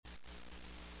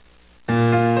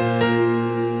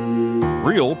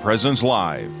Real Presence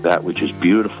Live. That which is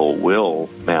beautiful will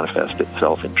manifest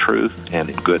itself in truth and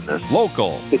in goodness.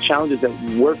 Local. The challenges that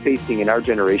we're facing in our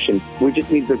generation, we just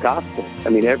need the gospel. I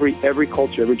mean, every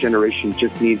culture, every generation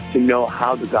just needs to know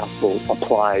how the gospel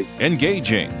applies.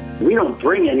 Engaging. We don't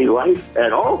bring any life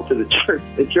at all to the church.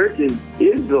 The church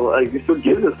is the life. It's what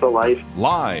gives us the life.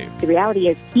 Live. The reality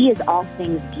is He is all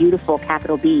things beautiful,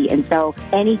 capital B. And so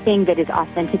anything that is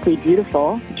authentically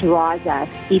beautiful draws us,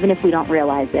 even if we don't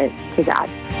realize it, to God.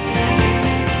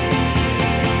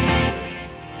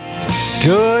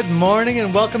 Good morning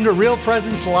and welcome to Real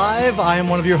Presence Live. I am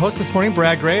one of your hosts this morning,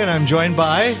 Brad Gray, and I'm joined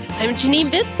by... I'm Janine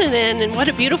Bitson, and what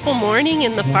a beautiful morning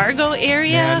in the Fargo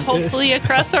area, hopefully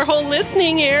across our whole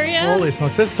listening area. Holy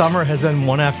smokes, this summer has been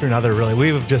one after another, really.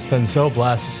 We've just been so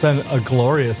blessed. It's been a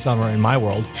glorious summer in my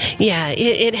world. Yeah,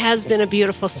 it has been a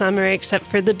beautiful summer, except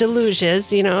for the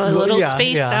deluges. You know, a little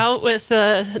spaced out with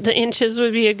the inches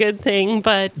would be a good thing,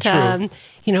 but...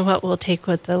 you know what? We'll take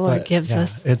what the Lord gives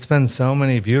us. It's been so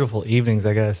many beautiful evenings,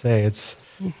 I gotta say.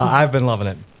 I've been loving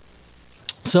it.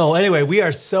 So anyway, we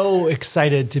are so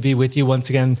excited to be with you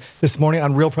once again this morning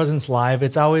on Real Presence Live.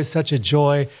 It's always such a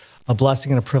joy, a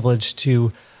blessing, and a privilege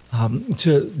to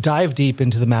dive deep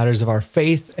into the matters of our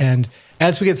faith. And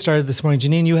as we get started this morning,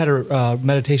 Janine, you had a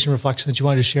meditation reflection that you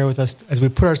wanted to share with us as we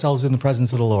put ourselves in the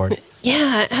presence of the Lord.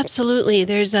 Yeah, absolutely.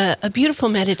 There's a beautiful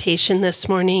meditation this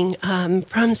morning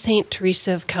from St.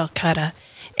 Teresa of Calcutta.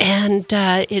 And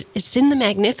it's in the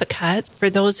Magnificat.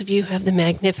 For those of you who have the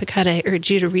Magnificat, I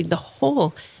urge you to read the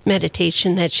whole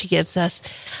meditation that she gives us.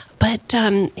 But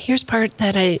here's part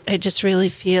that I just really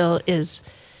feel is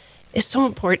so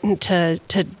important to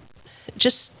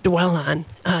just dwell on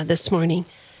this morning.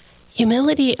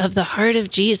 Humility of the heart of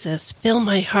Jesus, fill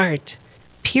my heart.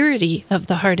 Purity of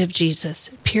the heart of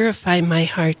Jesus, purify my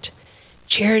heart.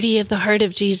 Charity of the heart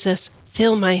of Jesus,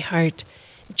 fill my heart.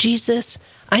 Jesus,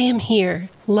 I am here,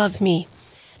 love me.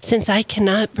 Since I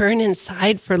cannot burn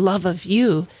inside for love of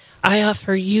you, I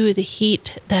offer you the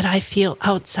heat that I feel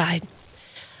outside.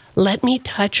 Let me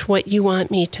touch what you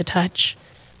want me to touch.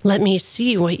 Let me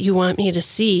see what you want me to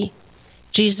see.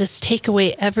 Jesus, take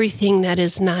away everything that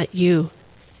is not you.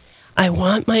 I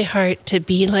want my heart to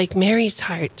be like Mary's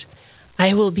heart.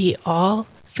 I will be all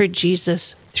for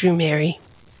Jesus through Mary.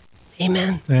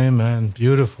 Amen. Amen.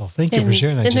 Beautiful. Thank you for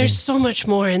sharing that, And Janine. there's so much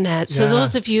more in that. So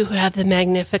those of you who have the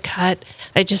Magnificat,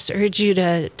 I just urge you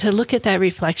to look at that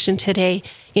reflection today.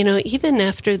 You know, even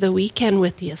after the weekend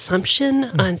with the Assumption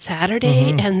on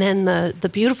Saturday, and then the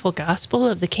beautiful gospel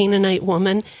of the Canaanite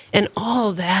woman, and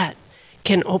all that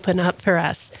can open up for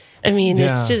us. I mean,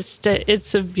 it's just,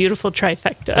 it's a beautiful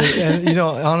trifecta. And, you know,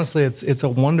 honestly, it's a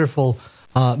wonderful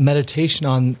meditation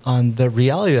on the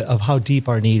reality of how deep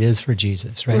our need is for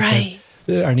Jesus, right? Right.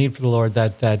 Our need for the Lord,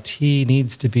 that He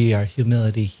needs to be our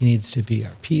humility, He needs to be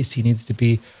our peace, He needs to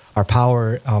be our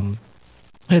power.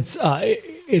 It's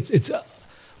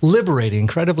liberating,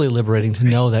 incredibly liberating to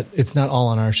know that it's not all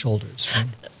on our shoulders, right?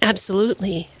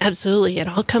 Absolutely. Absolutely. It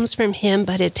all comes from Him,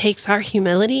 but it takes our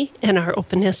humility and our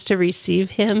openness to receive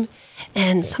Him.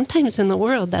 And sometimes in the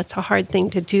world, that's a hard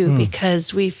thing to do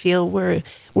because we feel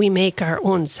we make our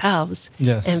own selves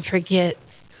and forget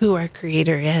who our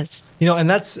Creator is. You know, and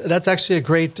that's actually a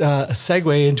great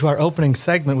segue into our opening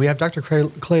segment. We have Dr.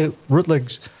 Clay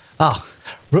Routledge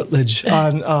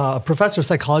on professor of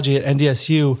psychology at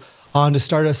NDSU on to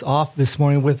start us off this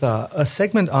morning with a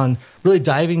segment on really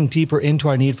diving deeper into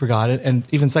our need for God and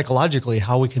even psychologically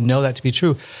how we can know that to be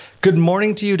true. Good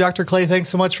morning to you, Dr. Clay. Thanks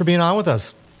so much for being on with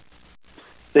us.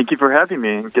 Thank you for having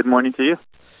me. Good morning to you.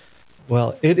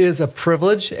 Well, it is a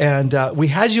privilege, and we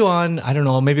had you on, I don't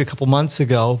know, maybe a couple months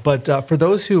ago, but for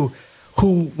those who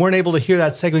weren't able to hear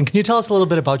that segment, can you tell us a little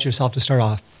bit about yourself to start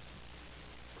off?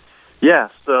 Yeah,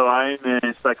 so I'm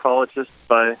a psychologist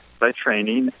by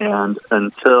training, and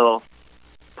until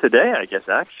today, I guess,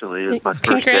 actually, is my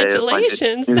first day of my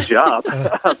new job.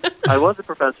 I was a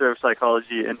professor of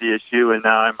psychology at NDSU, and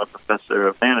now I'm a professor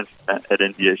of management at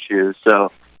NDSU,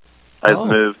 so I've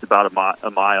moved about a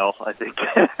mile, I think.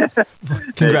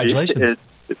 Congratulations.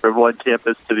 From one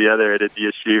campus to the other at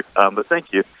NDSU, but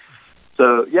thank you.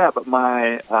 So, yeah, but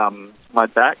my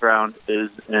background is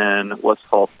in what's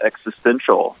called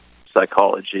existential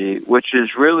psychology, which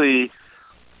is really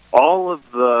all of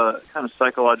the kind of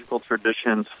psychological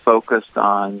traditions focused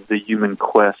on the human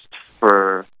quest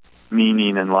for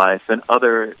meaning in life and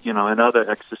other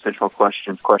existential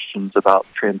questions about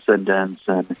transcendence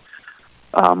and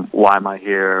why am I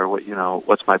here?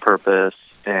 What's my purpose?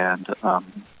 And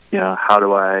how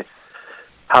do I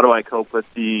cope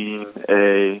with being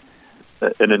an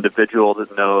individual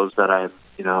that knows that I'm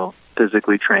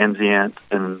physically transient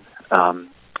and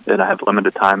I have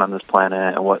limited time on this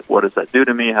planet, and what does that do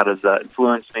to me? How does that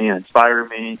influence me, inspire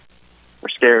me, or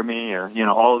scare me, or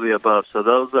all of the above? So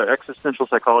those are existential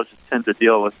psychologists tend to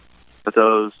deal with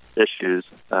those issues,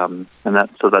 and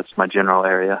that's my general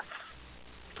area.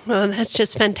 Well, that's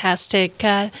just fantastic.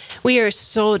 We are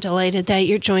so delighted that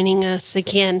you're joining us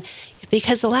again,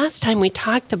 because the last time we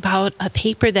talked about a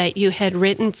paper that you had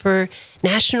written for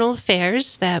National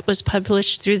Affairs that was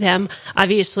published through them.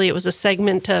 Obviously, it was a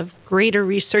segment of greater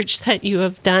research that you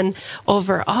have done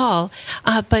overall.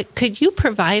 But could you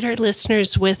provide our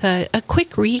listeners with a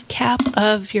quick recap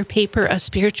of your paper, A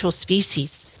Spiritual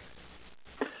Species?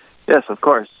 Yes, of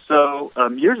course. So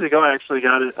years ago, I actually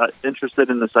got interested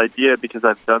in this idea because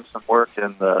I've done some work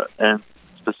and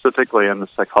specifically in the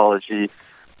psychology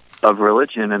of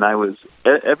religion, and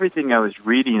everything I was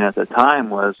reading at the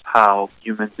time was how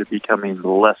humans are becoming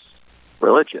less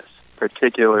religious,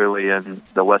 particularly in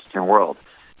the Western world.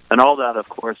 And all that, of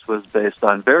course, was based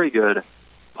on very good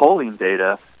polling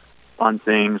data on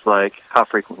things like how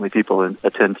frequently people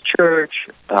attend church,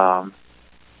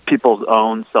 people's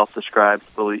own self-described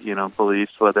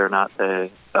beliefs, whether or not they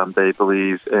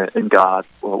believe in God,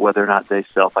 or whether or not they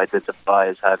self-identify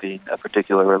as having a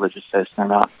particular religious faith or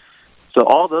not. So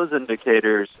all those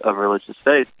indicators of religious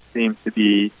faith seem to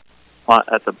be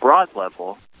at the broad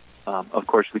level. Of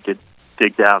course, we could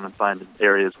dig down and find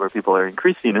areas where people are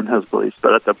increasing in those beliefs,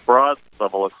 but at the broad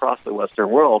level across the Western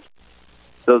world,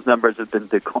 those numbers have been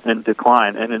in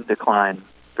decline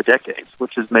for decades,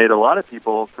 which has made a lot of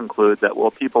people conclude that,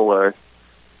 well, people are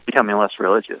becoming less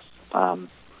religious. And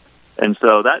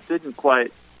so that didn't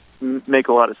quite make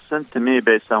a lot of sense to me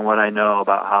based on what I know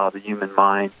about how the human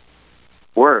mind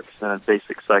works and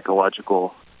basic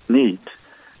psychological needs.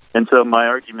 And so my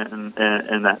argument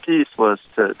in that piece was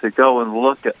to go and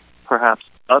look at perhaps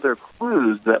other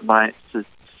clues that might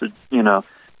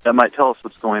tell us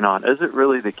what's going on. Is it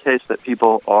really the case that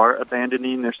people are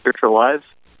abandoning their spiritual lives,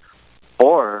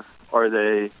 or are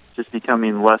they just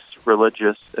becoming less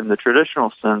religious in the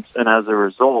traditional sense, and as a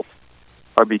result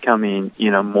are becoming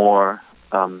more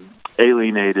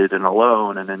alienated and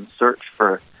alone, and in search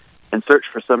for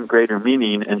some greater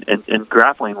meaning and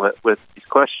grappling with these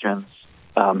questions.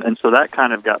 And so that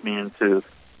kind of got me into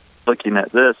looking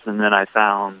at this, and then I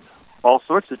found all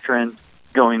sorts of trends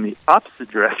going the opposite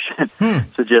direction,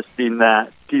 suggesting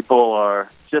that people are,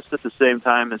 just at the same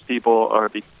time as people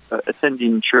are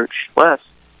attending church less,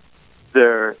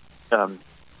 they're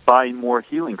buying more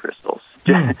healing crystals,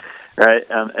 right?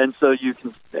 And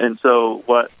so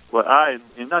what I,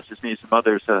 and not just me, some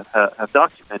others have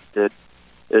documented,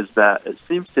 is that it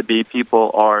seems to be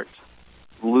people aren't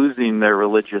losing their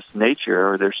religious nature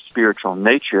or their spiritual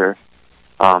nature.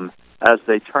 As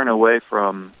they turn away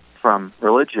from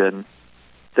religion,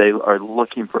 they are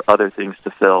looking for other things to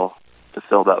fill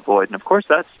that void. And of course,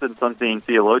 that's been something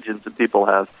theologians and people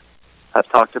have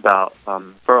talked about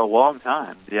for a long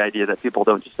time. The idea that people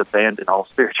don't just abandon all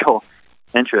spiritual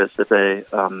interests. If they,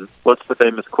 what's the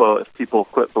famous quote? If people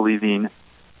quit believing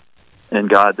in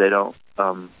God, they don't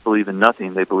believe in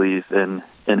nothing. They believe in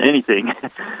anything.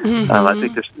 I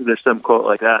think there's some quote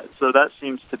like that. So that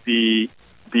seems to be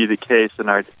the case in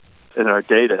our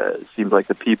data. It seems like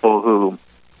the people who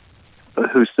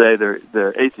say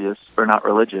they're atheists or not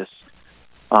religious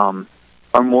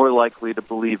are more likely to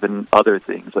believe in other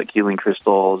things like healing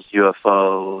crystals,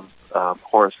 UFOs,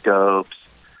 horoscopes,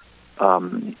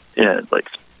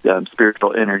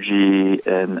 spiritual energy,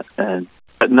 and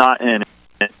not in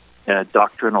a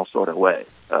doctrinal sort of way.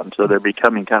 So they're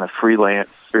becoming kind of freelance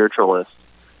spiritualists,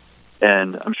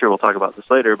 and I'm sure we'll talk about this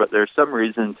later. But there's some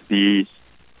reason to be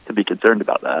concerned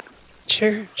about that.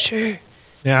 Sure.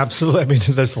 Yeah, absolutely. I mean,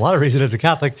 there's a lot of reason as a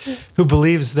Catholic who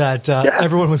believes that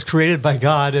everyone was created by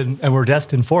God and we're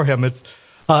destined for Him.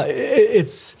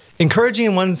 It's encouraging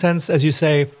in one sense, as you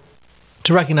say,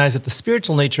 to recognize that the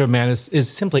spiritual nature of man is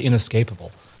simply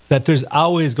inescapable. That there's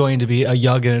always going to be a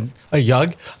tug and a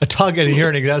yearning.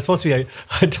 That's supposed to be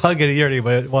a tug and a yearning,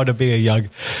 but it wanted to be a yug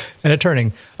and a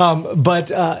turning.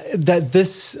 That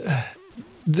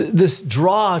this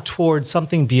draw towards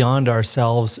something beyond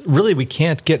ourselves, really, we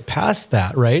can't get past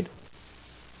that, right?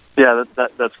 Yeah,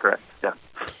 that's correct. Yeah.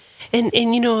 And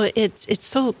it's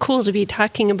so cool to be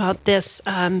talking about this,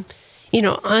 on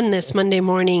this Monday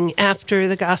morning after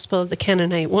the Gospel of the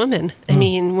Canaanite woman. I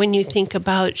mean, when you think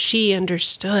about, she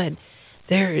understood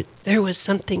there was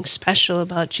something special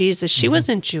about Jesus. She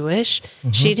wasn't Jewish.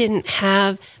 She didn't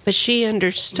but she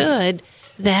understood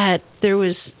that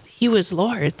He was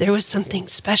Lord. There was something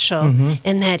special,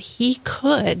 and that He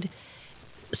could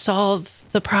solve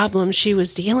the problem she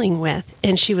was dealing with,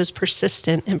 and she was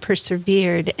persistent and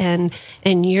persevered and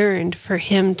yearned for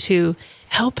him to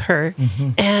help her.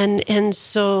 And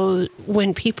so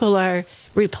when people are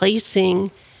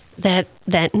replacing that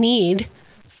need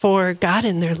for God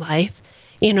in their life,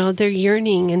 they're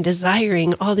yearning and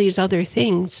desiring all these other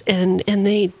things, and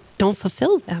they don't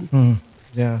fulfill them.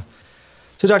 Yeah.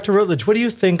 So, Dr. Rutledge, what do you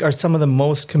think are some of the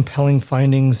most compelling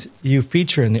findings you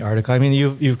feature in the article? I mean,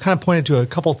 you've kind of pointed to a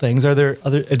couple things. Are there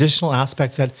other additional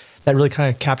aspects that really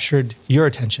kind of captured your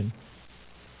attention?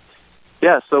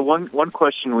 Yeah, so one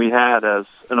question we had and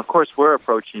of course we're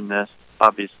approaching this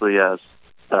obviously as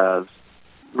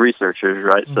researchers,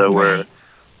 right? So we're,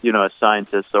 as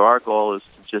scientists, so our goal is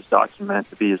to just document,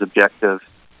 to be as objective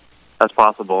as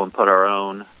possible and put our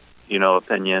own,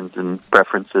 opinions and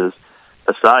preferences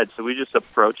aside. So we just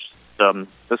approached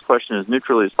this question as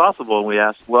neutrally as possible, and we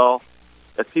asked, well,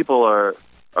 if people are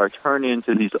turning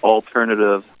to these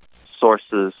alternative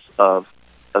sources of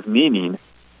meaning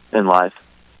in life,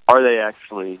 are they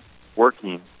actually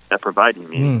working at providing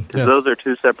meaning? Because those are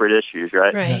two separate issues,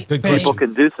 right? Right. Good People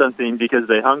can do something because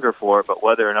they hunger for it, but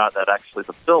whether or not that actually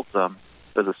fulfills them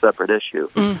is a separate issue.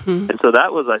 And so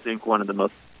that was, I think, one of the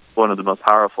most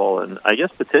powerful and I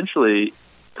guess potentially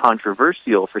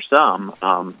controversial for some,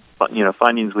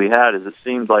 findings we had is it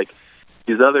seemed like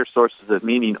these other sources of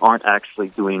meaning aren't actually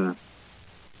doing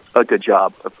a good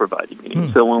job of providing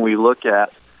meaning. So when we look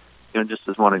at, just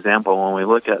as one example, when we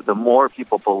look at the more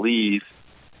people believe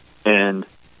in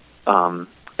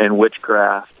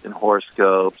witchcraft and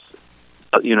horoscopes,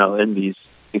 in these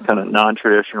kind of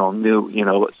non-traditional new,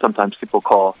 what sometimes people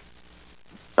call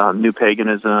new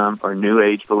paganism or new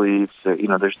age beliefs,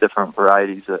 there's different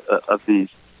varieties of these.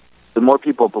 The more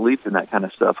people believed in that kind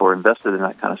of stuff or invested in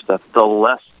that kind of stuff, the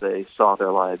less they saw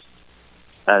their lives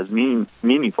as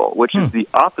meaningful, which is the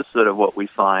opposite of what we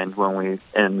find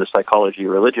in the psychology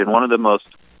of religion. One of the most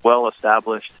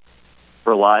well-established,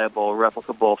 reliable,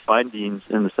 replicable findings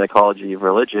in the psychology of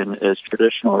religion is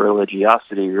traditional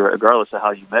religiosity, regardless of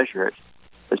how you measure it,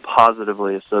 is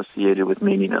positively associated with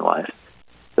meaning in life.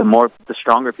 The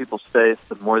stronger people's faith,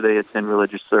 the more they attend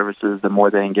religious services, the more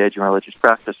they engage in religious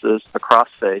practices across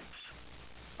faiths,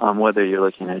 whether you're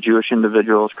looking at Jewish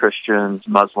individuals, Christians,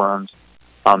 Muslims,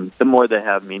 the more they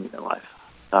have meaning in life.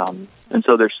 And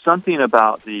so there's something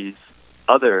about these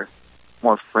other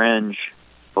more fringe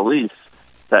beliefs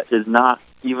that is not,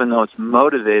 even though it's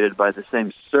motivated by the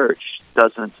same search,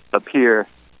 doesn't appear,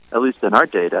 at least in our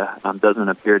data, doesn't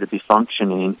appear to be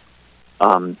functioning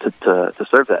to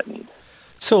serve that need.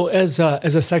 So as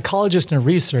a psychologist and a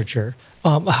researcher,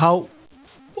 how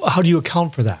do you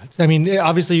account for that? I mean,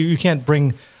 obviously you can't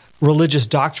bring religious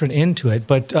doctrine into it,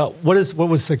 but what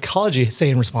would psychology say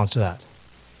in response to that?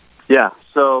 Yeah,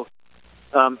 so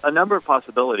a number of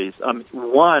possibilities.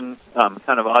 One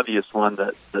kind of obvious one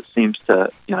that seems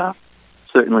to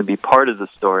certainly be part of the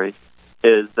story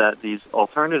is that these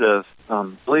alternative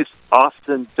beliefs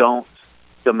often don't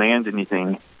demand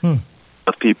anything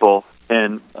of people,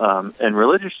 and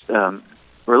religious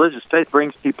faith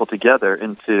brings people together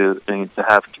to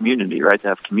have community, right? To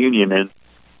have communion,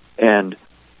 and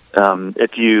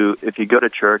if you go to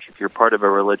church, if you're part of a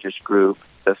religious group,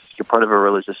 if you're part of a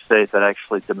religious faith that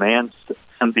actually demands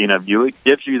something of you, it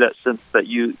gives you that sense that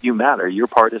you matter. You're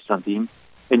part of something,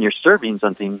 and you're serving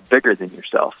something bigger than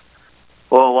yourself.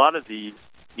 Well, a lot of these,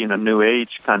 New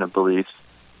Age kind of beliefs,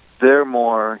 they're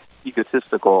more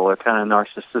egotistical or kind of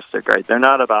narcissistic, right? They're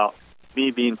not about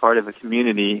me being part of a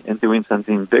community and doing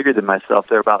something bigger than myself.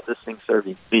 They're about this thing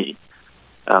serving me.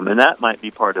 And that might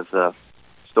be part of the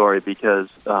story because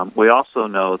we also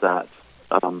know that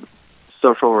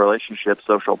social relationships,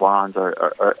 social bonds are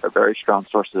a very strong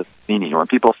source of meaning. When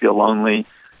people feel lonely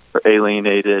or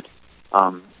alienated,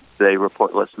 they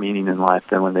report less meaning in life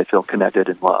than when they feel connected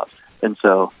and loved. And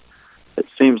so it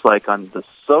seems like on the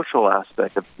social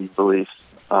aspect of these beliefs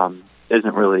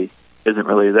isn't really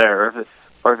there.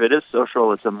 Or if it is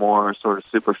social, it's a more sort of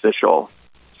superficial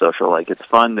social. Like it's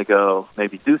fun to go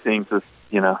maybe do things with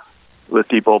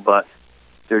people, but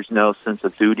there's no sense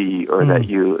of duty or that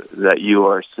you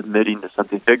are submitting to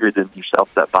something bigger than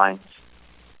yourself that binds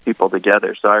people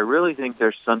together. So I really think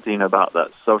there's something about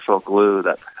that social glue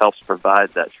that helps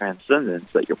provide that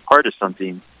transcendence, that you're part of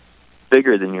something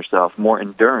bigger than yourself, more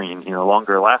enduring,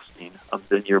 longer lasting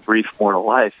than your brief mortal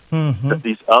life. That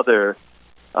these other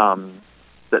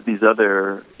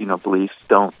beliefs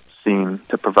don't seem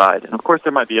to provide. And of course,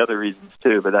 there might be other reasons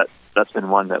too, but that's been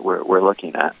one that we're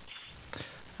looking at.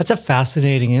 That's a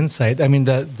fascinating insight. I mean,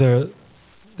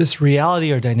 this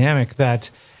reality or dynamic that,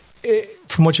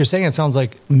 from what you're saying, it sounds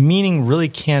like meaning really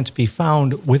can't be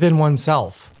found within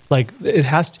oneself. Like you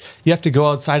have to go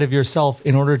outside of yourself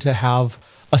in order to have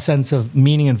a sense of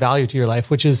meaning and value to your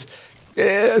life, which is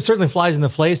certainly flies in the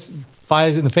face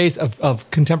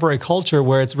of contemporary culture,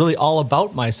 where it's really all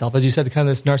about myself. As you said, kind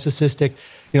of this narcissistic,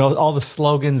 all the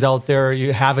slogans out there,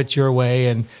 you have it your way,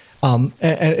 and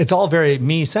it's all very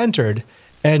me-centered.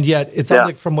 And yet it sounds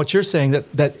like from what you're saying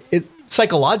that it,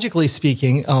 psychologically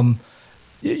speaking,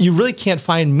 you really can't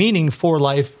find meaning for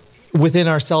life within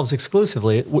ourselves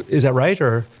exclusively. Is that right?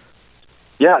 Or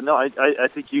yeah, no, I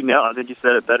think you nailed. I think you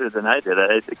said it better than I did.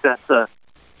 I think that's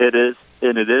it is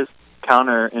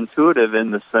counterintuitive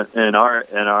in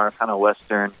our kind of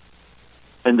Western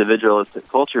individualistic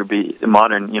culture, be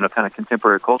modern, kind of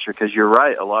contemporary culture. Because you're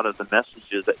right, a lot of the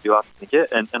messages that you often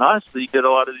get, and honestly, you get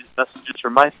a lot of these messages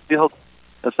from my field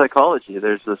of psychology.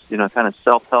 There's this, kind of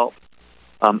self-help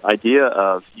idea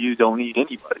of you don't need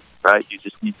anybody, right? You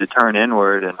just need to turn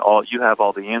inward, and you have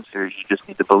all the answers. You just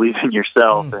need to believe in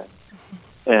yourself.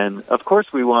 And of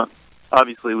course, we want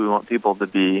people to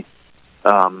be,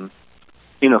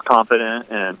 confident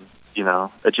and,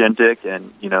 agentic,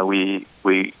 and,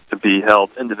 we to be held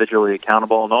individually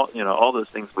accountable, and all those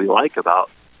things we like about,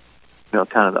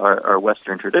 kind of our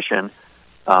Western tradition.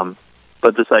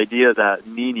 But this idea that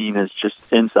meaning is just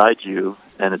inside you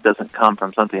and it doesn't come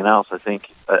from something else, I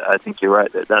think you're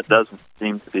right. That doesn't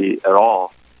seem to be at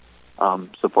all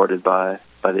supported by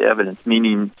the evidence.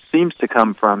 Meaning seems to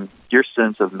come from your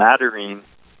sense of mattering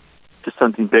to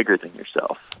something bigger than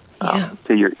yourself,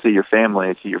 to your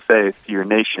family, to your faith, to your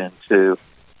nation, to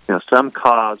some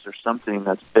cause or something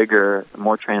that's bigger,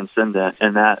 more transcendent,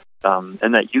 and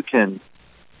that you can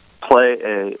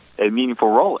play a meaningful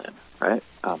role in, right?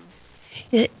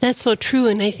 That's so true.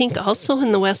 And I think also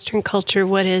in the Western culture,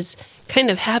 what is kind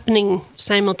of happening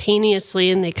simultaneously,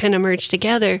 and they kind of merge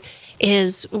together,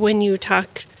 is when you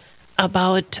talk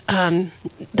about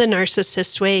the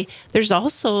narcissist way, there's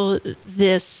also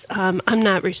this, I'm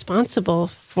not responsible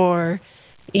for,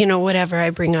 whatever I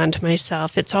bring onto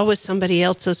myself. It's always somebody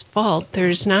else's fault.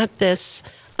 There's not this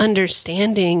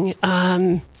understanding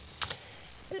on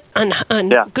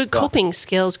good coping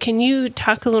skills. Can you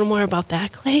talk a little more about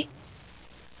that, Clay?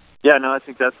 Yeah, no, I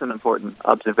think that's an important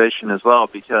observation as well,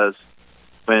 because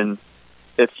another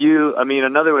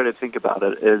way to think about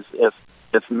it is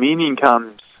if meaning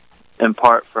comes in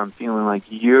part from feeling like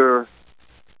you're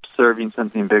serving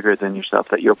something bigger than yourself,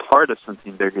 that you're part of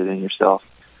something bigger than yourself,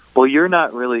 well, you're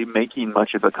not really making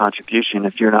much of a contribution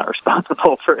if you're not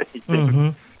responsible for anything. Mm-hmm.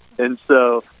 And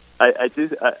so I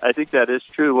think that is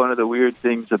true. One of the weird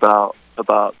things about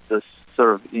this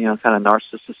sort of, kind of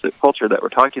narcissistic culture that we're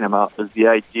talking about is the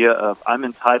idea of I'm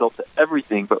entitled to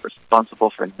everything but responsible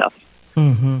for nothing.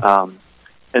 Mm-hmm.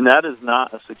 And that is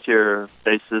not a secure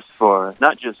basis for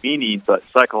not just meaning, but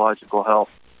psychological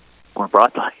health more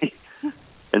broadly.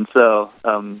 And so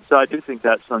I do think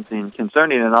that's something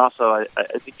concerning. And also, I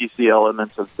think you see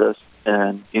elements of this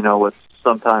and, what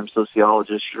sometimes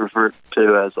sociologists refer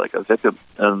to as like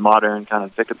a modern kind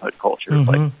of victimhood culture.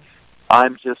 Mm-hmm.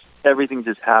 Like, everything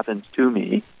just happens to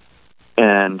me,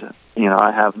 and,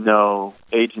 I have no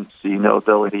agency, no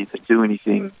ability to do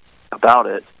anything about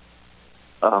it.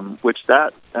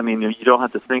 You don't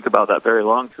have to think about that very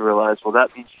long to realize, well,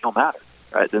 that means you don't matter,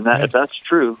 right? Then if that's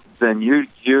true, then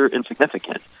you're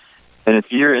insignificant. And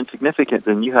if you're insignificant,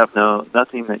 then you have no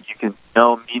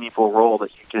meaningful role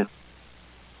that you can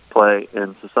play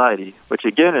in society, which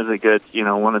again is a good,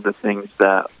 one of the things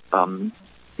that,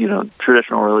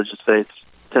 traditional religious faiths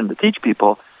tend to teach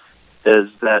people is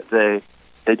that they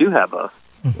do have a,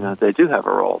 they do have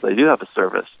a role, they do have a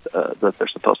service that they're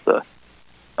supposed to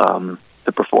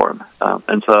perform,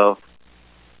 and so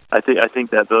I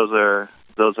think that those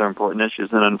are important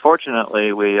issues, and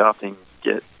unfortunately, we often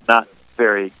get not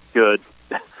very good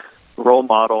role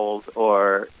models,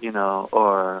 or in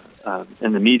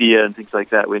the media and things like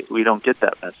that. We don't get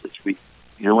that message. We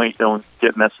don't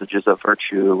get messages of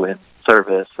virtue and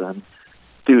service and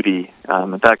duty.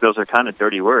 In fact, those are kind of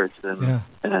dirty words in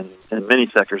many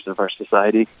sectors of our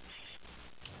society.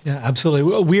 Yeah,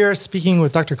 absolutely. We are speaking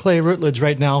with Dr. Clay Routledge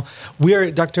right now.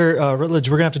 Dr. Routledge,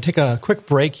 we're going to have to take a quick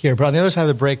break here, but on the other side of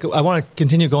the break, I want to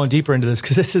continue going deeper into this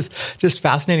because this is just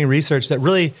fascinating research that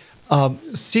really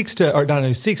serves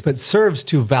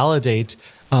to validate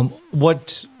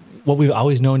what we've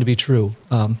always known to be true,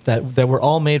 that we're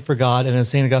all made for God. And as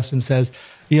St. Augustine says,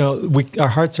 our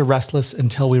hearts are restless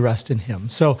until we rest in Him.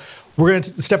 So we're going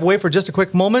to step away for just a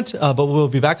quick moment, but we'll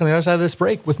be back on the other side of this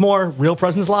break with more Real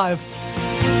Presence Live.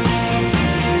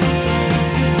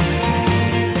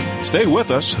 Stay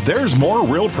with us. There's more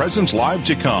Real Presence Live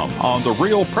to come on the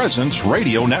Real Presence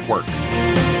Radio Network.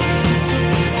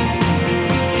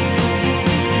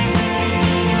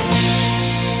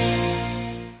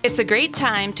 It's a great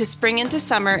time to spring into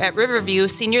summer at Riverview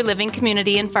Senior Living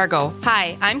Community in Fargo.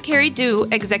 Hi, I'm Carrie Dew,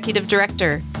 Executive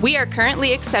Director. We are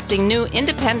currently accepting new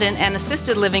independent and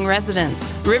assisted living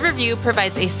residents. Riverview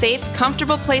provides a safe,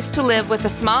 comfortable place to live with a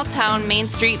small town Main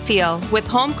Street feel, with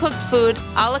home-cooked food,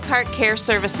 a la carte care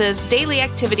services, daily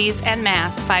activities, and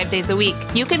Mass 5 days a week.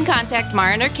 You can contact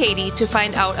Marin or Katie to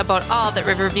find out about all that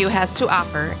Riverview has to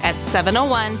offer at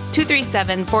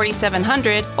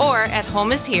 701-237-4700 or at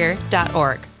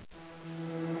homeishere.org.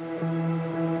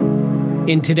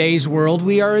 In today's world,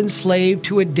 we are enslaved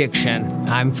to addiction.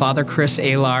 I'm Father Chris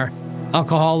Alar.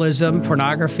 Alcoholism,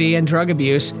 pornography, and drug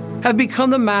abuse have become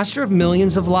the master of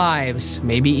millions of lives,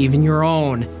 maybe even your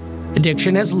own.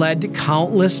 Addiction has led to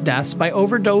countless deaths by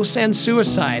overdose and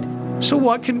suicide. So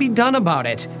what can be done about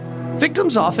it?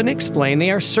 Victims often explain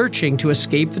they are searching to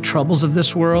escape the troubles of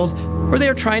this world, or they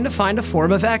are trying to find a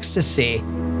form of ecstasy.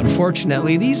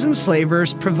 Unfortunately, these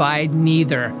enslavers provide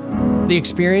neither. The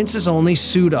experience is only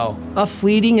pseudo, a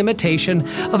fleeting imitation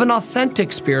of an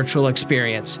authentic spiritual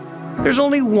experience. There's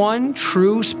only one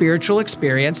true spiritual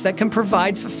experience that can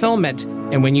provide fulfillment,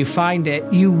 and when you find it,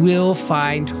 you will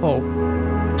find hope.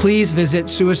 Please visit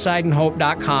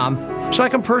suicideandhope.com so I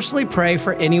can personally pray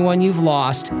for anyone you've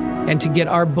lost, and to get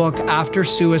our book, After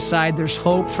Suicide, There's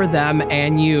Hope for Them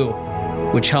and You,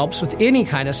 which helps with any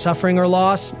kind of suffering or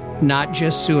loss, not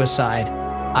just suicide.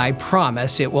 I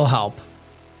promise it will help.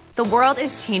 The world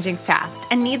is changing fast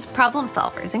and needs problem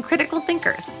solvers and critical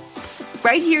thinkers.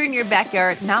 Right here in your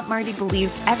backyard, Mount Marty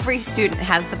believes every student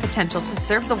has the potential to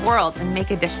serve the world and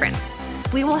make a difference.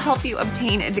 We will help you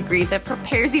obtain a degree that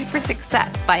prepares you for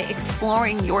success by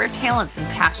exploring your talents and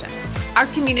passion. Our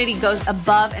community goes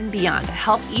above and beyond to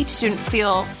help each student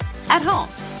feel at home,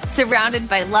 surrounded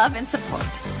by love and support.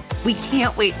 We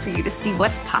can't wait for you to see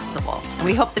what's possible, and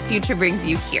we hope the future brings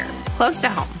you here, close to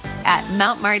home, at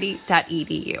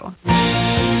mountmarty.edu.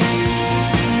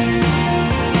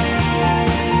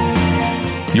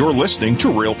 You're listening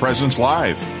to Real Presence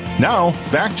Live. Now,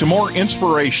 back to more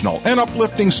inspirational and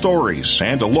uplifting stories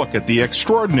and a look at the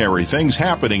extraordinary things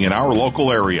happening in our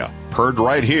local area. Heard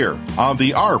right here on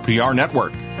the RPR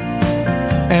Network.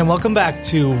 And welcome back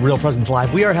to Real Presence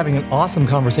Live. We are having an awesome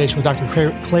conversation with Dr.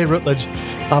 Clay Routledge,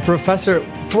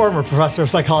 former professor of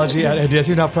psychology at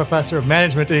NDSU, now professor of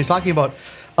management, and he's talking about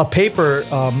a paper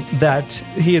that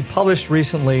he had published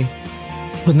recently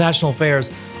with National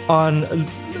Affairs on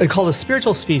called A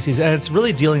Spiritual Species, and it's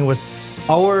really dealing with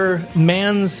our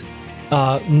man's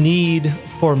need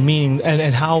for meaning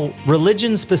and how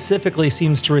religion specifically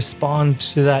seems to respond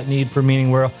to that need for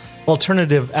meaning, where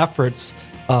alternative efforts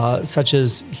such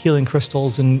as healing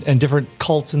crystals and different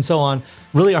cults and so on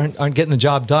really aren't getting the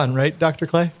job done, right, Dr.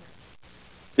 Clay?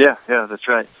 Yeah, that's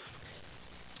right.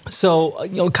 So,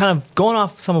 kind of going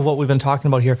off some of what we've been talking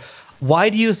about here, why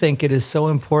do you think it is so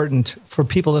important for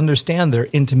people to understand their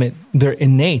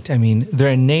innate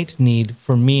need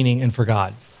for meaning and for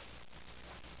God?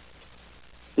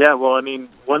 Yeah, well,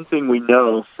 one thing we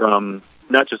know from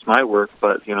not just my work,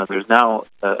 but, there's now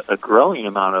a growing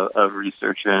amount of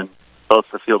research in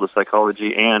both the field of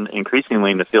psychology and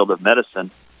increasingly in the field of medicine,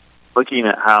 looking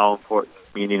at how important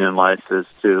meaning in life is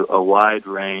to a wide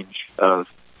range of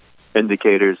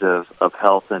indicators of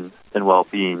health and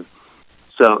well-being.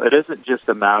 So it isn't just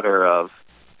a matter of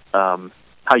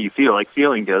how you feel, like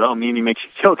feeling good. Oh, meaning makes you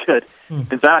feel good.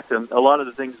 In fact, a lot of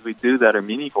the things we do that are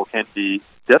meaningful can be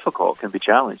difficult, can be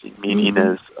challenging. Meaning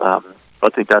is, I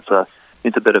think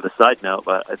it's a bit of a side note,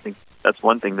 but I think that's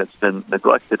one thing that's been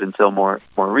neglected until more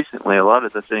recently. A lot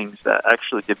of the things that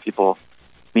actually give people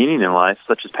meaning in life,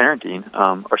 such as parenting,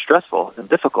 are stressful and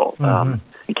difficult and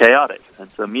chaotic.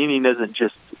 And so meaning isn't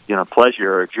just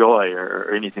pleasure or joy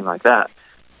or anything like that.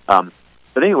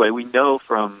 But anyway, we know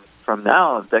from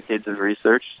now decades of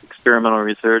research, experimental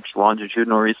research,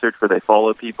 longitudinal research, where they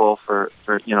follow people for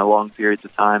long periods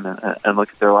of time and look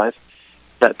at their life,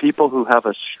 that people who have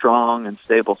a strong and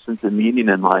stable sense of meaning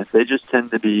in life, they just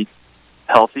tend to be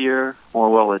healthier, more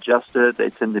well-adjusted. They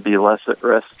tend to be less at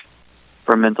risk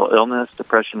for mental illness,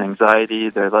 depression, anxiety.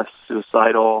 They're less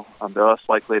suicidal. They're less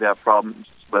likely to have problems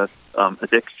with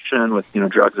addiction, with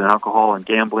drugs and alcohol and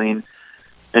gambling.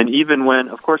 And even when,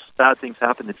 of course, bad things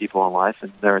happen to people in life,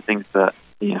 and there are things that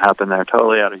happen that are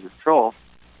totally out of your control.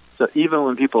 So even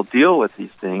when people deal with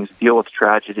these things, deal with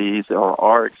tragedies, or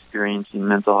are experiencing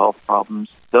mental health problems,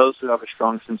 those who have a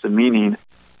strong sense of meaning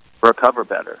recover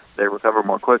better. They recover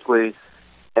more quickly,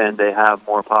 and they have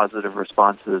more positive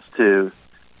responses to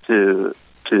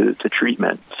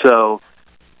treatment. So,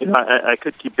 I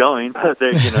could keep going, but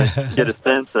there, get a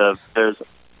sense of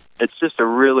it's just a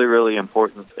really, really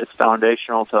important. It's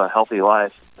foundational to a healthy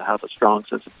life to have a strong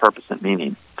sense of purpose and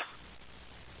meaning.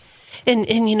 And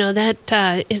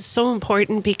that is so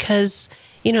important because,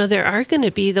 there are going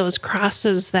to be those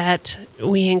crosses that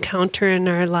we encounter in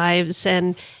our lives.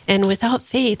 And without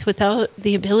faith, without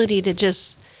the ability to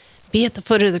just be at the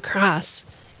foot of the cross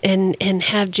and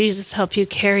have Jesus help you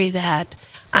carry that,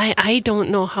 I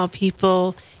don't know how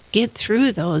people get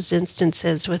through those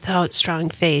instances without strong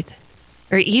faith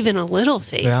or even a little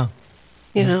faith. Yeah.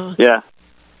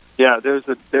 Yeah.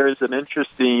 There's an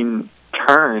interesting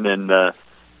turn in the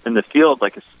field,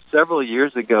 like several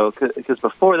years ago, because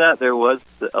before that there was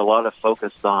a lot of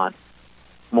focus on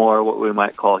more what we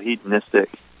might call hedonistic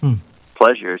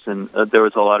pleasures, and there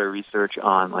was a lot of research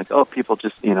on like, people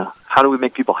just, how do we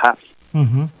make people happy?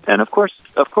 Mm-hmm. And of course,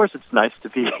 it's nice to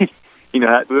be, we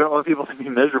don't want people to be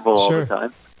miserable all the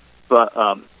time, but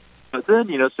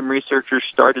then some researchers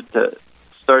started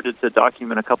to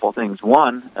document a couple of things.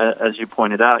 One, as you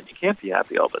pointed out, you can't be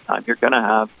happy all the time. You're going to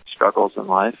have struggles in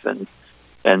life,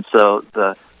 and so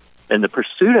the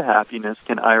pursuit of happiness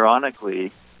can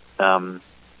ironically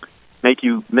make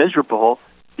you miserable,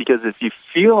 because if you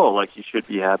feel like you should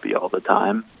be happy all the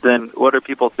time, then what are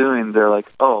people doing? They're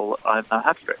like, I'm not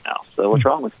happy right now, so what's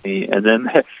wrong with me? And then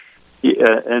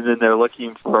they're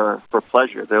looking for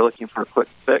pleasure. They're looking for a quick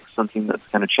fix, something that's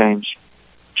going to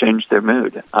change their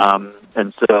mood.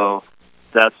 And so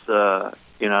that's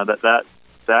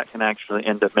that can actually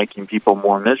end up making people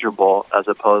more miserable, as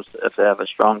opposed to if they have a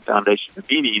strong foundation of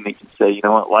meaning, they can say, you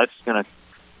know what,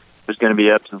 there's going to be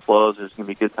ebbs and flows, there's going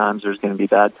to be good times, there's going to be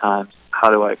bad times. How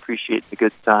do I appreciate the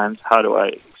good times? How do I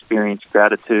experience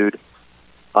gratitude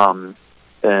and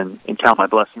count my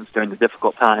blessings during the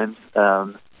difficult times?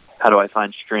 How do I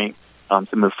find strength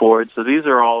to move forward? So these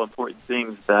are all important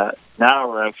things that now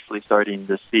we're actually starting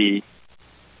to see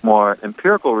more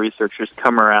empirical researchers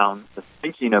come around to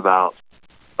thinking about.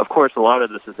 Of course, a lot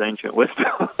of this is ancient wisdom.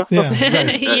 Yeah.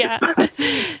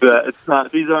 It's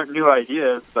not; these aren't new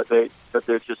ideas, but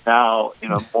they're just now,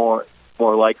 more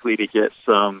likely to get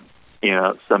some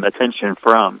attention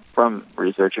from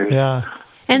researchers. Yeah.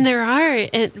 And there are,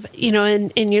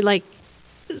 and you're like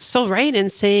so right in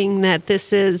saying that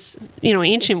this is,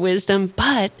 ancient wisdom,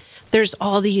 but there's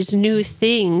all these new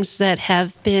things that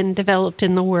have been developed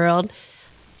in the world.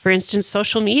 For instance,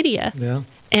 social media. Yeah.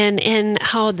 And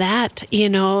how that,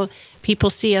 people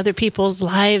see other people's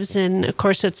lives, and of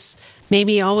course it's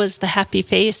maybe always the happy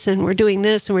face, and we're doing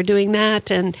this and we're doing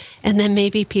that, and then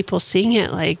maybe people seeing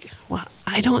it like, well,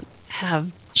 I don't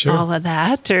have all of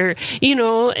that, or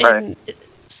and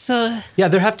so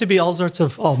there have to be all sorts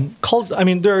of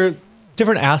there are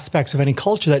different aspects of any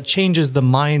culture that changes the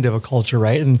mind of a culture,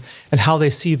 right? And how they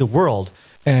see the world,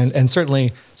 and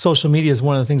certainly social media is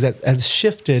one of the things that has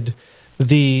shifted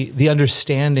the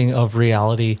understanding of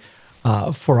reality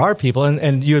for our people.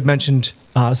 And you had mentioned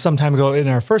some time ago in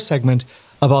our first segment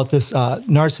about this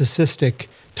narcissistic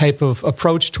type of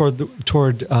approach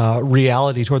toward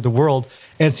reality, toward the world.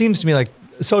 And it seems to me like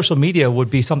social media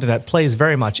would be something that plays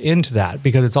very much into that,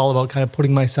 because it's all about kind of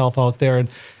putting myself out there,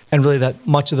 and really that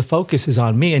much of the focus is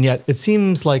on me. And yet it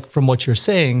seems like from what you're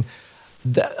saying,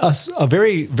 that a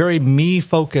very, very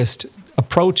me-focused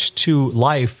approach to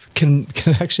life can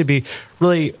actually be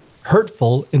really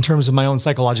hurtful in terms of my own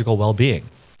psychological well-being.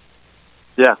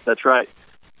 Yeah, that's right.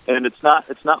 And it's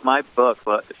not my book,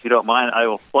 but if you don't mind, I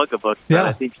will plug a book that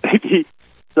I think maybe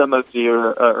some of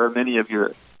your or many of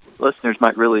your listeners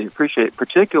might really appreciate,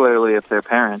 particularly if they're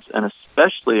parents, and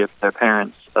especially if they're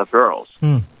parents of girls,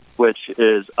 which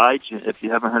is iGen. If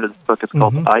you haven't heard of this book, it's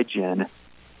called iGen,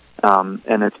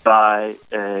 and it's by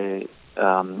a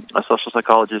social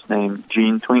psychologist named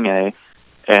Jean Twenge,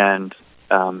 and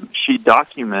she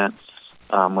documents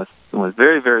with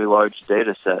very, very large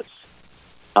data sets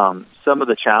some of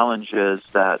the challenges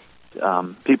that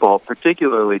people,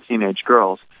 particularly teenage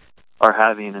girls, are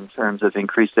having in terms of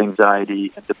increased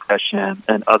anxiety and depression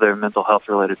and other mental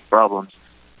health-related problems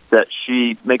that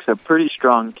she makes a pretty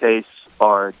strong case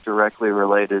are directly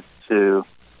related to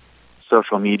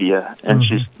social media. And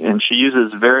she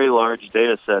uses very large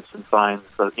data sets and finds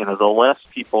that, the less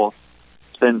people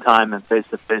spend time in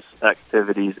face-to-face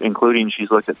activities, including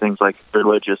she's looked at things like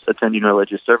attending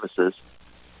religious services,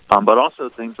 but also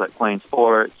things like playing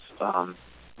sports,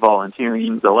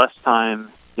 volunteering. The less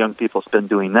time young people spend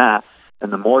doing that,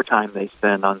 and the more time they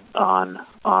spend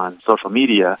on social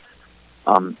media,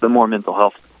 the more mental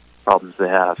health problems they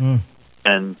have.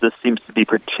 And this seems to be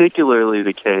particularly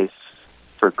the case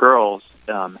for girls,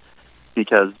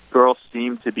 because girls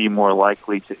seem to be more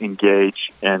likely to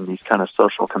engage in these kind of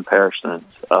social comparisons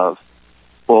of,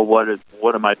 well,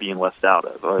 what am I being left out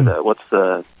of, or what's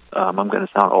the I'm going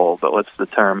to sound old, but what's the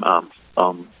term?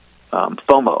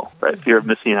 FOMO, right? Fear of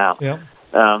missing out. Yeah.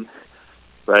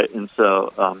 right? And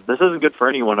so this isn't good for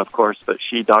anyone, of course, but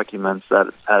she documents that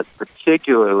it's had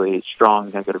particularly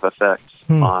strong negative effects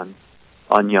on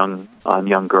young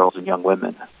girls and young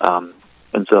women.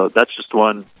 And so that's just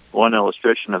one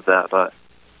illustration of that. But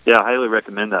yeah, I highly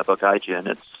recommend that book, iGen.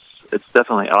 It's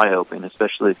definitely eye-opening,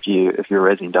 especially if you're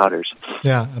raising daughters.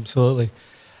 Yeah, absolutely.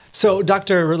 So,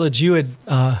 Dr. Rutledge, you had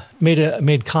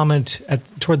made comment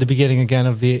toward the beginning again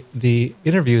of the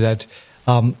interview that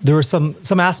there were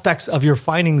some aspects of your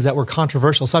findings that were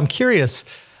controversial. So I'm curious,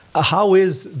 how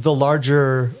is the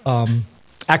larger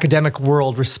academic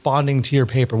world responding to your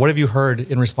paper? What have you heard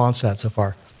in response to that so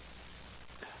far?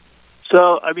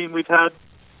 So, I mean, we've had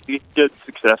good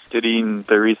success getting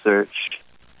the research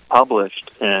published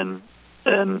in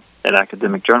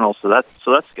academic journals, so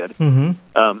that's good.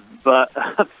 Mm-hmm.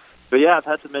 But yeah, I've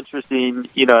had some interesting.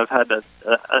 I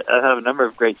have a number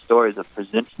of great stories of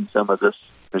presenting some of this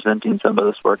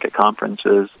work at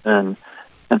conferences, and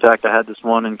in fact, I had this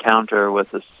one encounter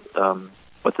with this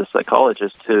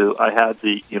psychologist who I had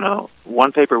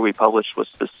one paper we published was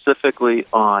specifically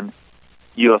on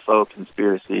UFO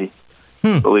conspiracy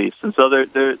beliefs, and so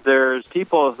there's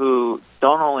people who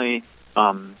don't only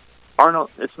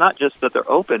it's not just that they're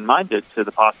open-minded to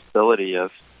the possibility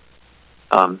of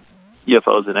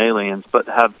UFOs and aliens, but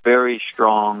have very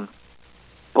strong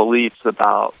beliefs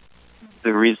about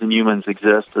the reason humans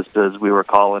exist is because we were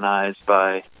colonized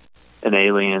by an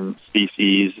alien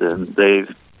species, and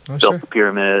they've built the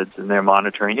pyramids, and they're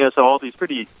monitoring. So all these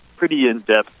pretty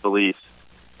in-depth beliefs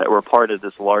that were part of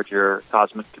this larger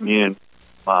cosmic community.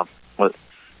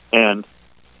 And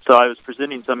so I was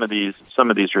presenting some of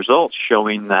these results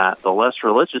showing that the less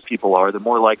religious people are, the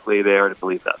more likely they are to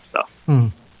believe that stuff.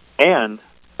 And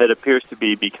it appears to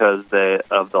be because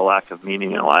of the lack of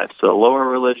meaning in life. So lower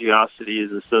religiosity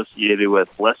is associated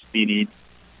with less meaning.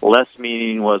 Less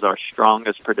meaning was our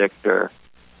strongest predictor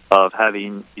of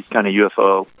having these kind of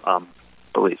UFO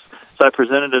beliefs. So I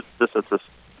presented this at this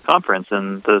conference,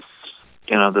 and this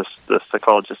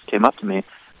psychologist came up to me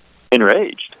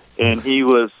enraged. And he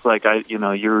was like,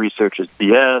 your research is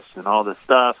BS and all this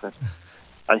stuff.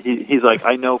 And he's like,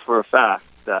 I know for a fact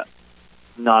that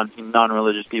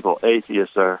non-religious people,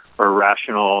 atheists, are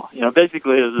rational.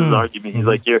 Basically, it was his argument. He's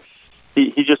like,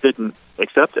 he just didn't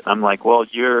accept it. I'm like, well,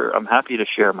 I'm happy to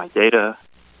share my data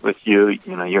with you.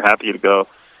 You're happy to go,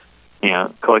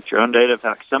 collect your own data. In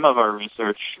fact, some of our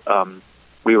research,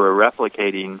 we were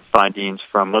replicating findings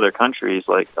from other countries,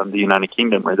 like the United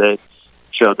Kingdom, where they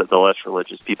showed that the less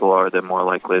religious people are, the more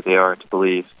likely they are to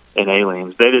believe in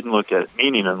aliens. They didn't look at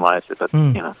meaning in life, but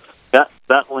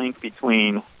that link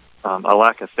between a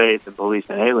lack of faith and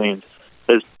belief in aliens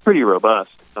is pretty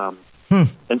robust.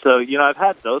 And so, I've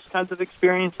had those kinds of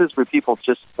experiences where people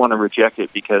just want to reject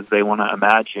it because they want to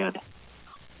imagine,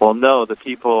 well, no, the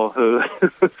people who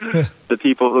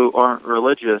aren't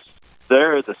religious,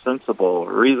 they're the sensible,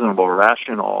 reasonable,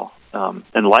 rational,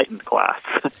 enlightened class.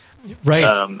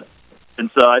 Right. And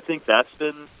so I think that's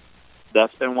been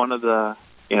one of the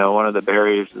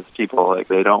barriers is people, like,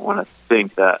 they don't want to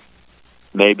think that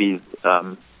maybe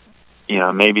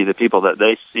the people that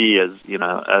they see as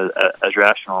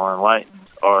rational or enlightened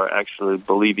are actually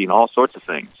believing all sorts of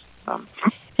things.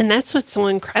 And that's what's so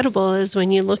incredible is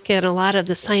when you look at a lot of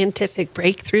the scientific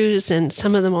breakthroughs and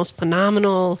some of the most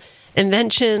phenomenal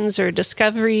inventions or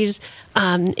discoveries,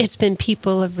 it's been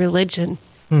people of religion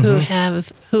who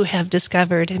have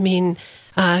discovered. I mean,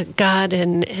 God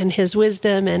and His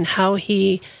wisdom and how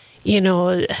He,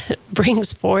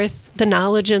 brings forth the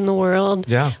knowledge in the world.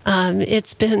 Yeah.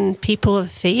 It's been people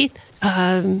of faith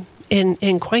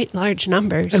in quite large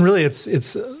numbers. And really,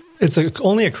 it's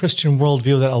only a Christian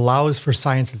worldview that allows for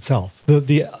science itself.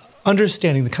 The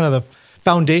understanding, the kind of the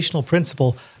foundational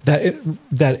principle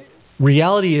that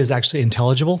reality is actually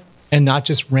intelligible and not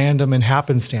just random and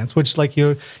happenstance, which, like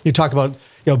you talk about,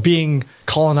 being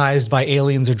colonized by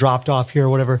aliens or dropped off here or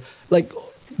whatever, like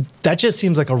that just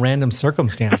seems like a random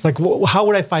circumstance. Like, how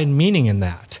would I find meaning in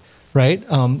that, right?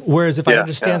 Whereas if I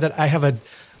understand that I have an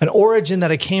origin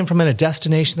that I came from and a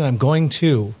destination that I'm going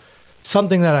to,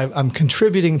 something that I'm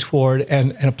contributing toward,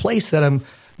 and a place that I'm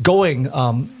going,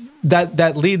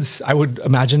 that leads, I would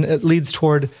imagine, it leads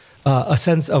toward a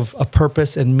sense of a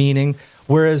purpose and meaning.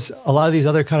 Whereas a lot of these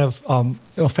other kind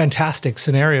of fantastic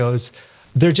scenarios,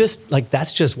 they're just like,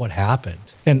 that's just what happened.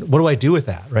 And what do I do with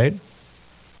that, right?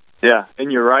 Yeah, and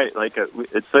you're right. Like,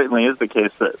 it certainly is the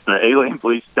case that the alien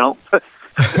beliefs don't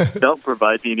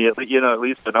provide meaning. At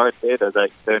least in our data,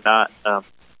 that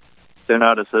they're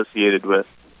not associated with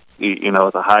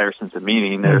with a higher sense of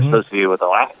meaning. They're associated with a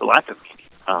lack of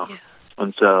meaning.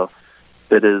 And so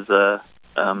it is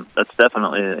that's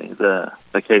definitely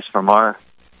the case from our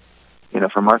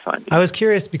from our findings. I was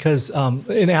curious because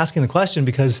in asking the question,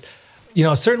 because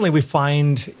certainly we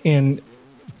find in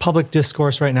public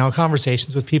discourse right now,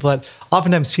 conversations with people, that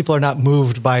oftentimes people are not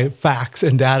moved by facts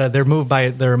and data. They're moved by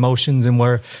their emotions and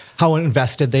how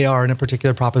invested they are in a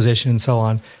particular proposition and so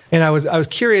on. And I was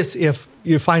curious if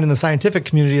you find in the scientific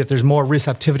community that there's more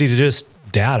receptivity to just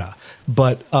data.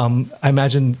 But I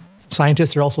imagine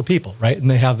scientists are also people, right?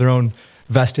 And they have their own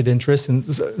vested interests. And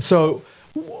so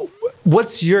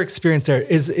what's your experience there?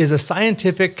 Is a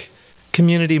scientific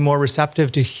community more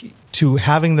receptive to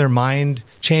having their mind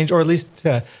change, or at least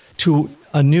to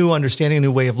a new understanding, a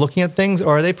new way of looking at things?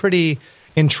 Or are they pretty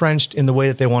entrenched in the way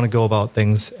that they want to go about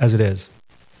things as it is?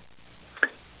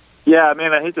 Yeah, I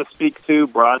mean, I hate to speak too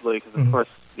broadly because, of course,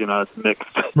 it's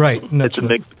mixed. Right. It's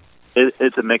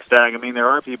a mixed bag. I mean, there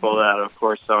are people that, of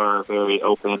course, are very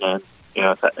open and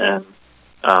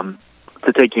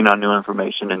to taking on new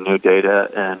information and new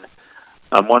data.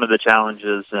 And one of the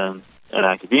challenges in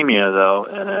academia, though,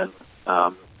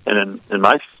 and in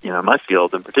my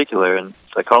field in particular, in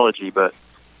psychology, but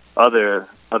other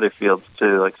fields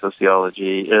too, like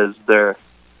sociology, is there,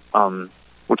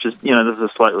 which is this is a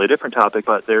slightly different topic,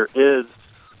 but there is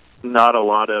not a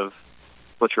lot of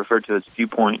what's referred to as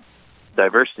viewpoint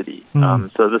diversity.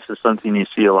 So this is something you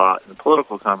see a lot in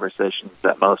political conversations,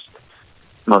 that most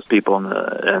people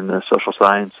in the social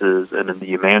sciences and in the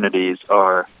humanities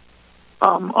are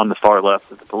on the far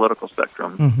left of the political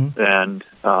spectrum, and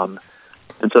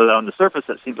so on the surface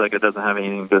it seems like it doesn't have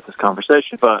anything to do with this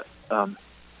conversation. But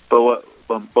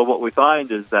what we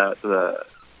find is that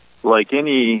like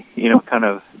any kind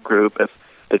of group,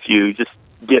 if you just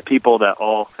get people that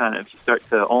all if you start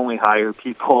to only hire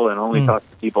people and only talk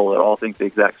to people that all think the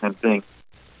exact same thing,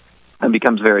 it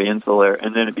becomes very insular,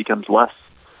 and then it becomes less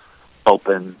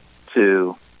open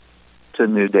to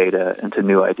new data and to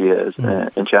new ideas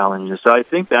and challenges. So I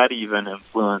think that even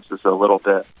influences a little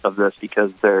bit of this,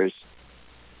 because there's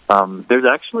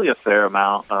actually a fair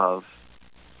amount of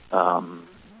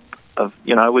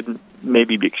I wouldn't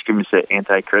maybe be extreme to say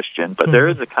anti-Christian, but there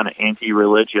is a kind of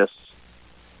anti-religious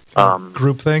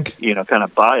groupthink, kind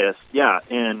of bias,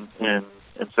 in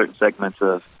certain segments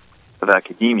of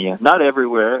academia. Not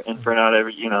everywhere, and for not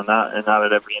every, not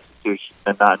at every institution,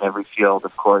 and not in every field,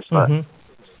 of course. But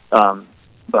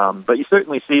but you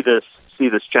certainly see this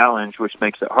challenge, which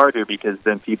makes it harder, because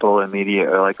then people in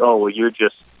media are like, oh, well, you're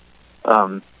just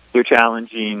you're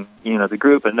challenging the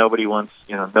group, and nobody wants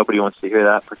to hear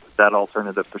that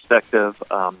alternative perspective.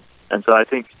 And so I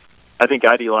think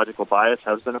ideological bias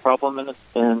has been a problem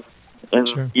in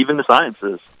even the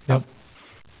sciences. Yep.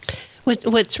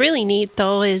 What's really neat,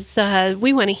 though, is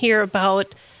we want to hear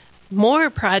about more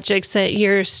projects that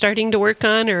you're starting to work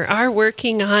on or are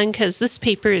working on, because this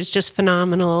paper is just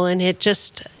phenomenal, and it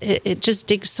just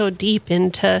digs so deep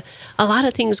into a lot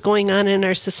of things going on in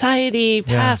our society,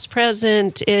 past,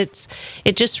 present. It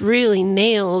just really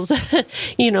nails,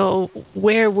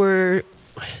 where we're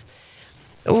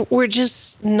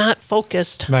just not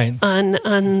focused on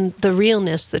the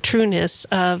realness, the trueness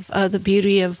of the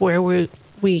beauty of where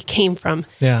we came from.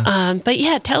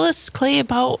 But tell us, Clay,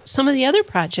 about some of the other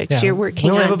projects you're working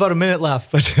on. We only have about a minute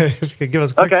left, but if you could give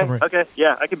us a quick summary. Okay,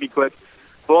 yeah, I can be quick.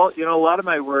 Well, a lot of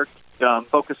my work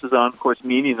focuses on, of course,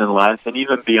 meaning in life, and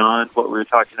even beyond what we were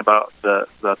talking about, the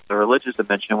religious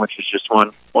dimension, which is just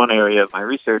one area of my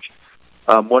research.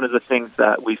 One of the things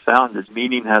that we found is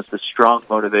meaning has this strong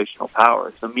motivational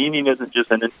power. So meaning isn't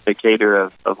just an indicator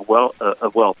of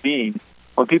well-being.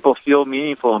 When people feel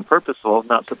meaningful and purposeful,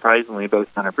 not surprisingly,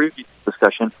 based on our previous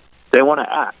discussion, they want to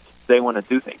act. They want to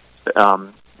do things.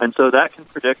 And so that can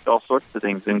predict all sorts of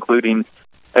things, including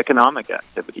economic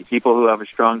activity. People who have a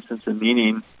strong sense of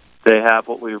meaning, they have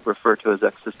what we refer to as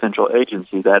existential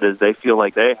agency. That is, they feel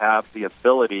like they have the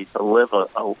ability to live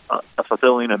a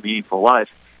fulfilling and meaningful life,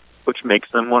 which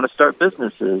makes them want to start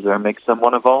businesses, or makes them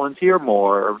want to volunteer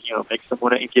more, or makes them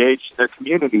want to engage in their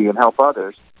community and help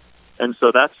others. And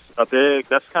so that's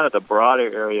kind of the broader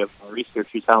area of my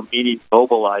research, is how meaning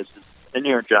mobilizes,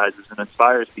 energizes, and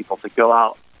inspires people to go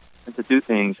out and to do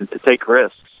things and to take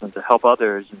risks and to help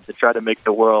others and to try to make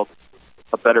the world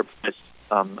a better place.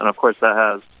 And of course, that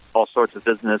has all sorts of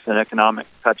business and economic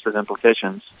types of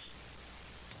implications.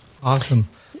 Awesome.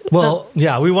 Well,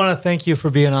 we want to thank you for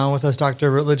being on with us,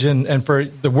 Dr. Rutledge, and for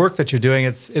the work that you're doing.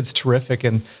 It's terrific,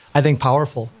 and I think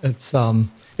powerful. It's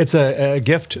a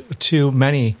gift to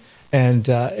many,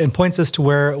 and points us to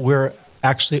where we're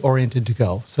actually oriented to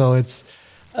go. So it's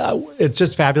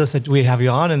just fabulous that we have you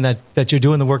on, and that you're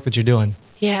doing the work that you're doing.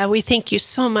 Yeah, we thank you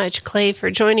so much, Clay,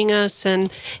 for joining us, and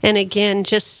again,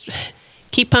 just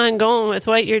keep on going with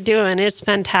what you're doing. It's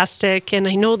fantastic. And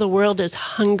I know the world is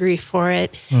hungry for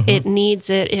it. Mm-hmm. It needs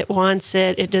it. It wants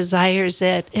it. It desires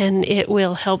it. And it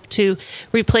will help to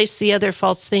replace the other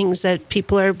false things that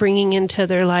people are bringing into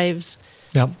their lives.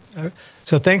 Yep.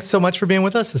 So thanks so much for being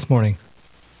with us this morning.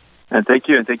 And thank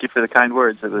you for the kind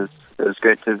words. It was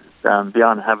great to be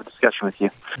on and have a discussion with you.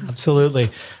 Absolutely.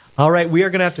 All right, we are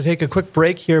going to have to take a quick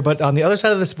break here, but on the other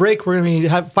side of this break, we're going to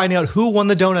be finding out who won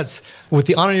the donuts with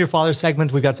the Honor Your Father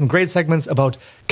segment. We've got some great segments about